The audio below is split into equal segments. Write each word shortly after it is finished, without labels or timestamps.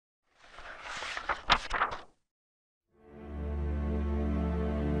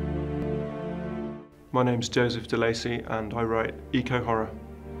My name's Joseph De Lacey and I write eco-horror.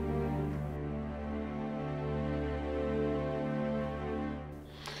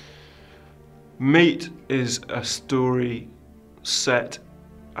 Meat is a story set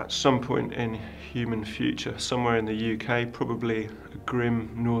at some point in human future, somewhere in the UK, probably a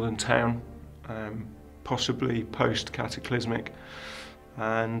grim northern town, possibly post-cataclysmic.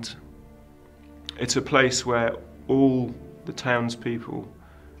 And it's a place where all the townspeople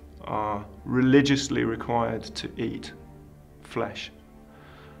are religiously required to eat flesh.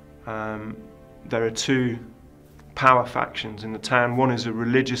 There are two power factions in the town. One is a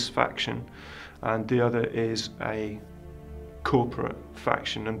religious faction and the other is a corporate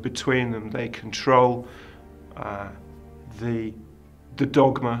faction, and between them they control the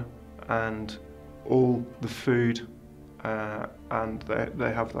dogma and all the food, and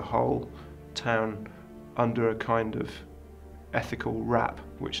they have the whole town under a kind of ethical wrap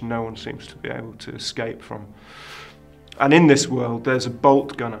which no one seems to be able to escape from. And in this world there's a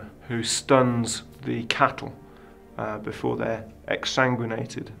bolt gunner who stuns the cattle before they're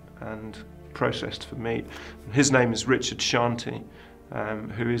exsanguinated and processed for meat. His name is Richard Shanty,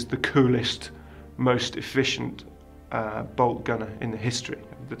 who is the coolest, most efficient bolt gunner in the history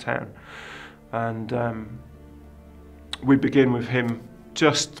of the town. And we begin with him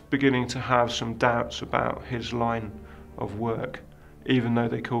just beginning to have some doubts about his line of work. Even though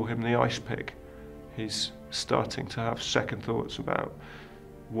they call him the ice pick, he's starting to have second thoughts about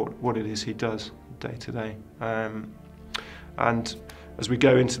what it is he does day to day. And as we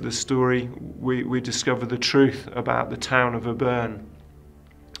go into the story, we discover the truth about the town of Auburn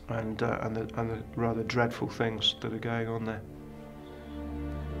and the rather dreadful things that are going on there.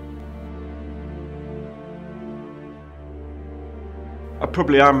 I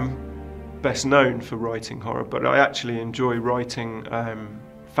probably am best known for writing horror, but I actually enjoy writing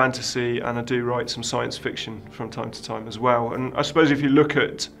fantasy, and I do write some science fiction from time to time as well. And I suppose if you look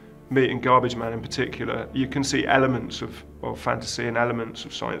at Meat and Garbage Man in particular, you can see elements of fantasy and elements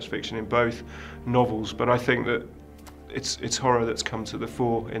of science fiction in both novels, but I think that it's horror that's come to the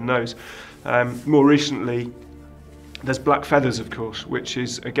fore in those. More recently, there's Black Feathers, of course, which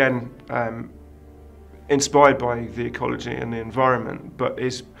is again inspired by the ecology and the environment, but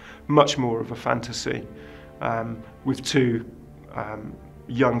is much more of a fantasy, with two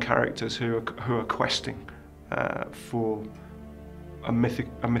young characters who are questing for a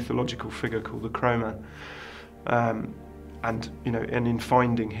mythological figure called the Crowman, and in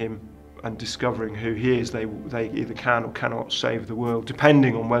finding him and discovering who he is, they either can or cannot save the world,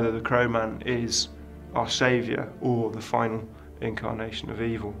 depending on whether the Crowman is our saviour or the final incarnation of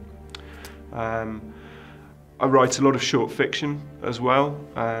evil. I write a lot of short fiction as well.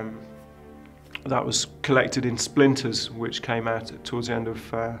 That was collected in Splinters, which came out towards the end of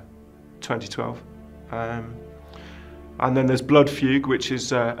 2012. And then there's Blood Fugue, which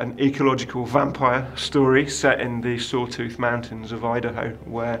is an ecological vampire story set in the Sawtooth Mountains of Idaho,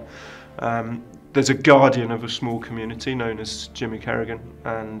 where there's a guardian of a small community known as Jimmy Kerrigan,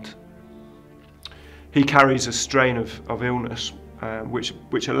 and he carries a strain of illness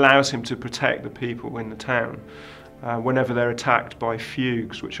which allows him to protect the people in the town whenever they're attacked by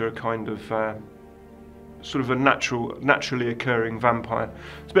fugues, which are a kind of sort of a naturally occurring vampire.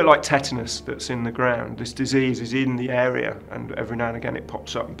 It's a bit like tetanus that's in the ground. This disease is in the area, and every now and again it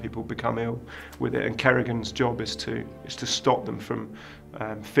pops up and people become ill with it, and Kerrigan's job is to stop them from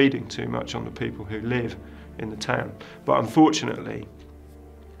feeding too much on the people who live in the town. But unfortunately,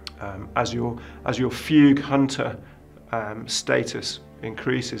 as your fugue hunter status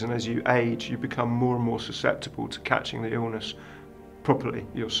increases, and as you age, you become more and more susceptible to catching the illness properly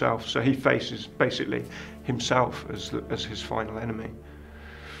yourself. So he faces basically himself as his final enemy.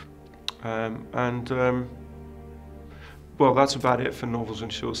 Well, that's about it for novels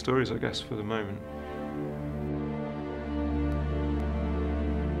and short stories, I guess, for the moment.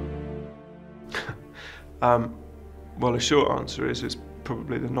 Well, the short answer is it's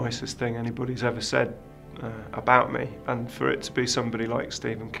probably the nicest thing anybody's ever said about me, and for it to be somebody like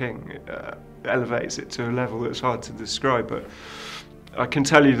Stephen King elevates it to a level that's hard to describe. But I can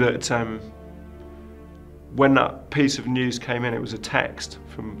tell you that when that piece of news came in, it was a text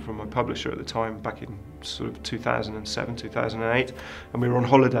from my publisher at the time, back in sort of 2007, 2008, and we were on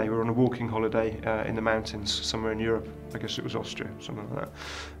holiday. We were on a walking holiday in the mountains somewhere in Europe. I guess it was Austria, something like that.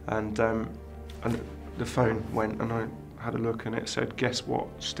 And the phone went, and I had a look, and it said, "Guess what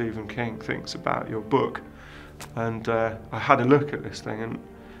Stephen King thinks about your book?" And I had a look at this thing, and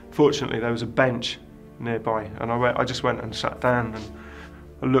fortunately there was a bench nearby, and I just went and sat down, and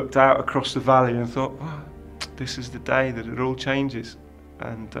I looked out across the valley and thought, oh, this is the day that it all changes.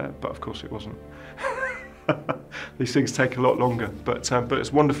 And but of course it wasn't. These things take a lot longer, but it's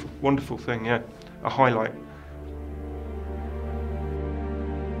a wonderful, wonderful thing, yeah, a highlight.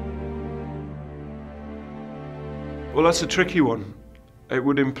 Well, that's a tricky one. It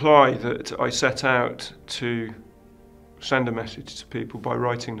would imply that I set out to send a message to people by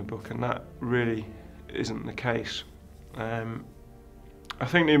writing the book, and that really isn't the case. I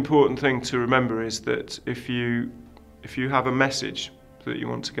think the important thing to remember is that if you have a message that you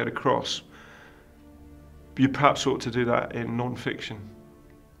want to get across, you perhaps ought to do that in non-fiction.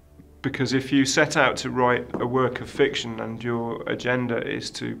 Because if you set out to write a work of fiction and your agenda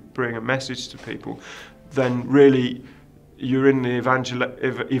is to bring a message to people, then really you're in the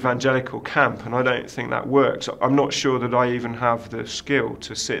evangelical camp, and I don't think that works. I'm not sure that I even have the skill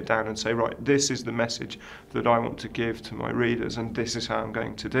to sit down and say, right, this is the message that I want to give to my readers, and this is how I'm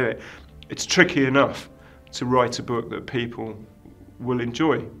going to do it. It's tricky enough to write a book that people will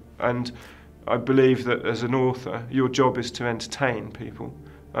enjoy, and I believe that as an author, your job is to entertain people,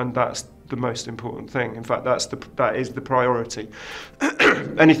 and that's the most important thing. In fact, that is the priority.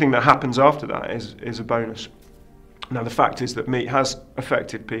 Anything that happens after that is a bonus. Now, the fact is that meat has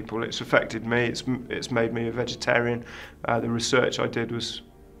affected people. It's affected me. It's made me a vegetarian. The research I did was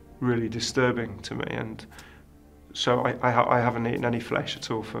really disturbing to me, and so I haven't eaten any flesh at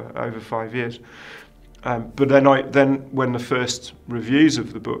all for over 5 years. But then when the first reviews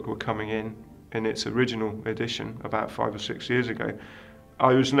of the book were coming in its original edition about 5 or 6 years ago,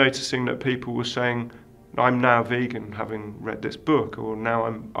 I was noticing that people were saying, I'm now vegan having read this book, or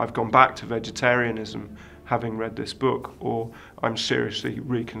now I've gone back to vegetarianism having read this book, or I'm seriously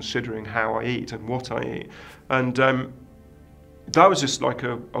reconsidering how I eat and what I eat. And that was just like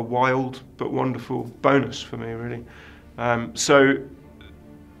a wild but wonderful bonus for me, really. So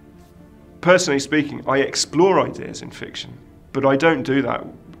personally speaking, I explore ideas in fiction, but I don't do that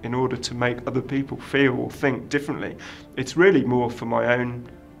in order to make other people feel or think differently. It's really more for my own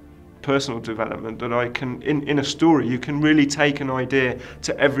personal development, that I can, in a story, you can really take an idea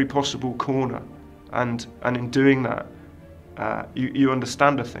to every possible corner, and in doing that, you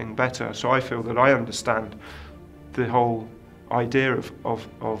understand a thing better. So I feel that I understand the whole idea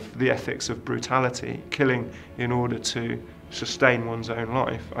of the ethics of brutality, killing in order to sustain one's own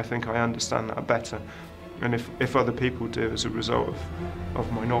life. I think I understand that better. And if other people do as a result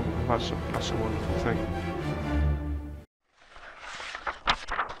of my novel, that's a wonderful thing.